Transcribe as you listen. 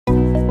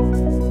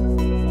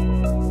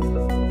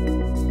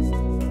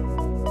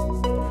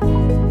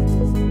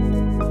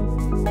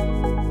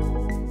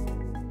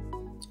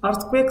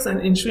Earthquakes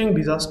and ensuing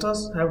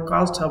disasters have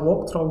caused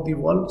havoc throughout the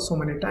world so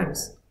many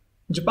times.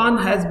 Japan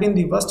has been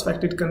the worst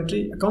affected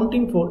country,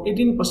 accounting for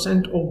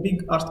 18% of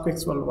big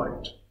earthquakes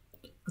worldwide.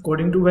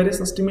 According to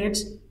various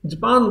estimates,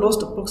 Japan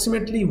lost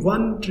approximately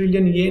 1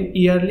 trillion yen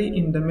yearly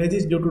in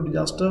damages due to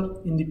disaster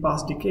in the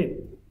past decade.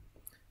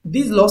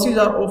 These losses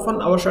are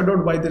often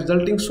overshadowed by the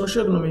resulting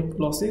socio-economic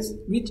losses,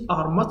 which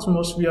are much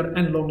more severe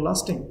and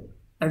long-lasting.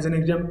 As an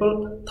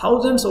example,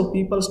 thousands of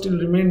people still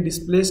remain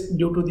displaced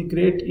due to the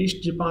Great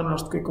East Japan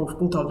earthquake of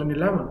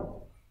 2011.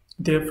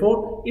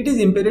 Therefore, it is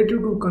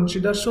imperative to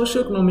consider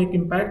socio-economic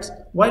impacts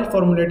while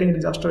formulating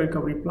disaster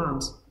recovery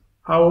plans.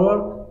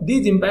 However,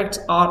 these impacts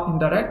are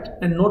indirect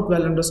and not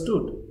well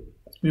understood.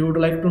 We would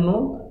like to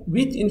know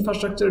which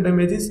infrastructure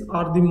damages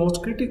are the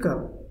most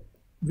critical,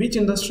 which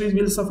industries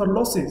will suffer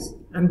losses,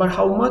 and by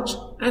how much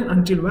and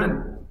until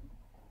when.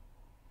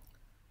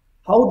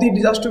 How the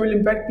disaster will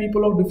impact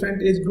people of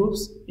different age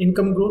groups,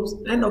 income groups,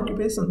 and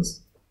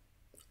occupations.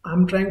 I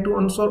am trying to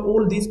answer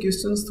all these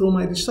questions through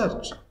my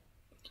research.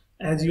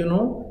 As you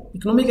know,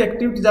 economic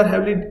activities are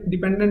heavily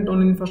dependent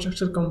on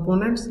infrastructure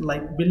components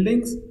like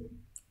buildings,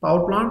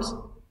 power plants,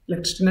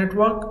 electricity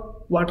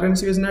network, water and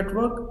sewage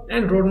network,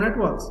 and road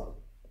networks.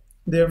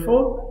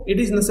 Therefore, it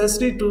is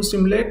necessary to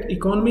stimulate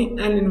economy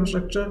and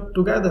infrastructure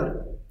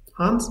together.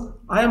 Hence,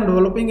 I am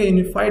developing a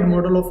unified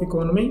model of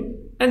economy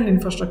and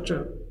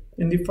infrastructure.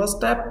 In the first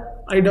step,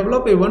 I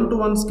develop a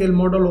one-to-one scale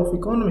model of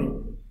economy.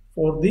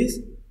 For this,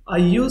 I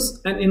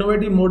use an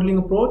innovative modeling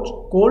approach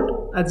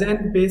called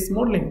agent-based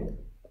modeling.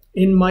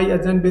 In my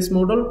agent-based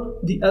model,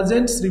 the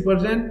agents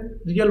represent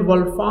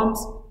real-world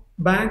firms,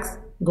 banks,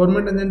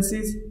 government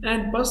agencies,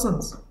 and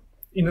persons.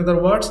 In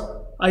other words,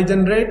 I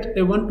generate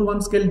a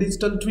one-to-one scale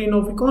digital twin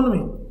of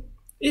economy.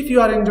 If you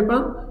are in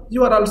Japan,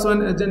 you are also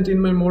an agent in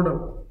my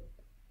model.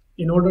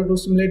 In order to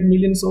simulate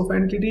millions of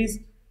entities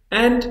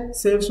and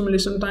save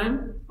simulation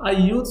time, I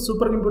use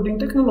supercomputing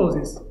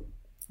technologies.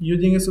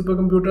 Using a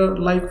supercomputer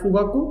like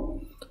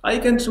Fugaku, I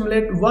can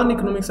simulate one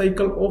economic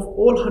cycle of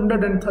all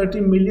 130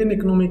 million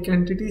economic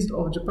entities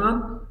of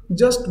Japan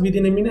just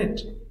within a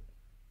minute.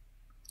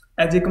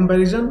 As a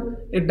comparison,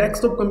 a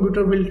desktop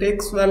computer will take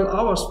 12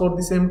 hours for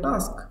the same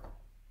task.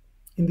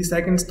 In the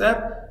second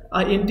step,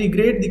 I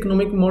integrate the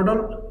economic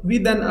model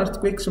with an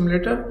earthquake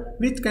simulator,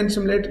 which can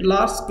simulate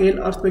large-scale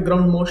earthquake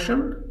ground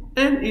motion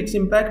and its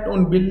impact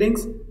on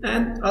buildings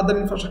and other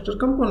infrastructure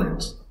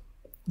components.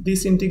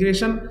 This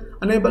integration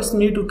enables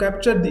me to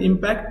capture the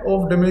impact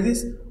of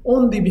damages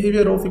on the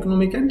behavior of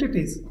economic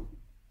entities.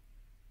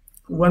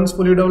 Once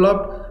fully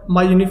developed,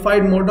 my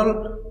unified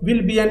model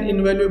will be an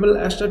invaluable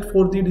asset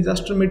for the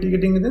disaster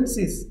mitigating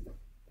agencies.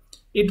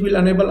 It will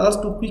enable us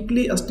to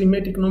quickly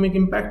estimate economic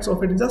impacts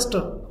of a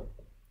disaster.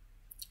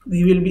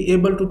 We will be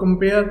able to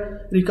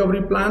compare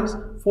recovery plans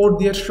for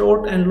their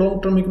short and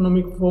long-term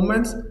economic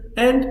performance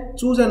and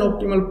choose an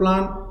optimal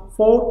plan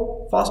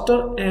for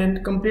faster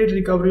and complete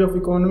recovery of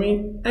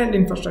economy and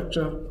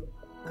infrastructure.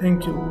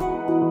 Thank you.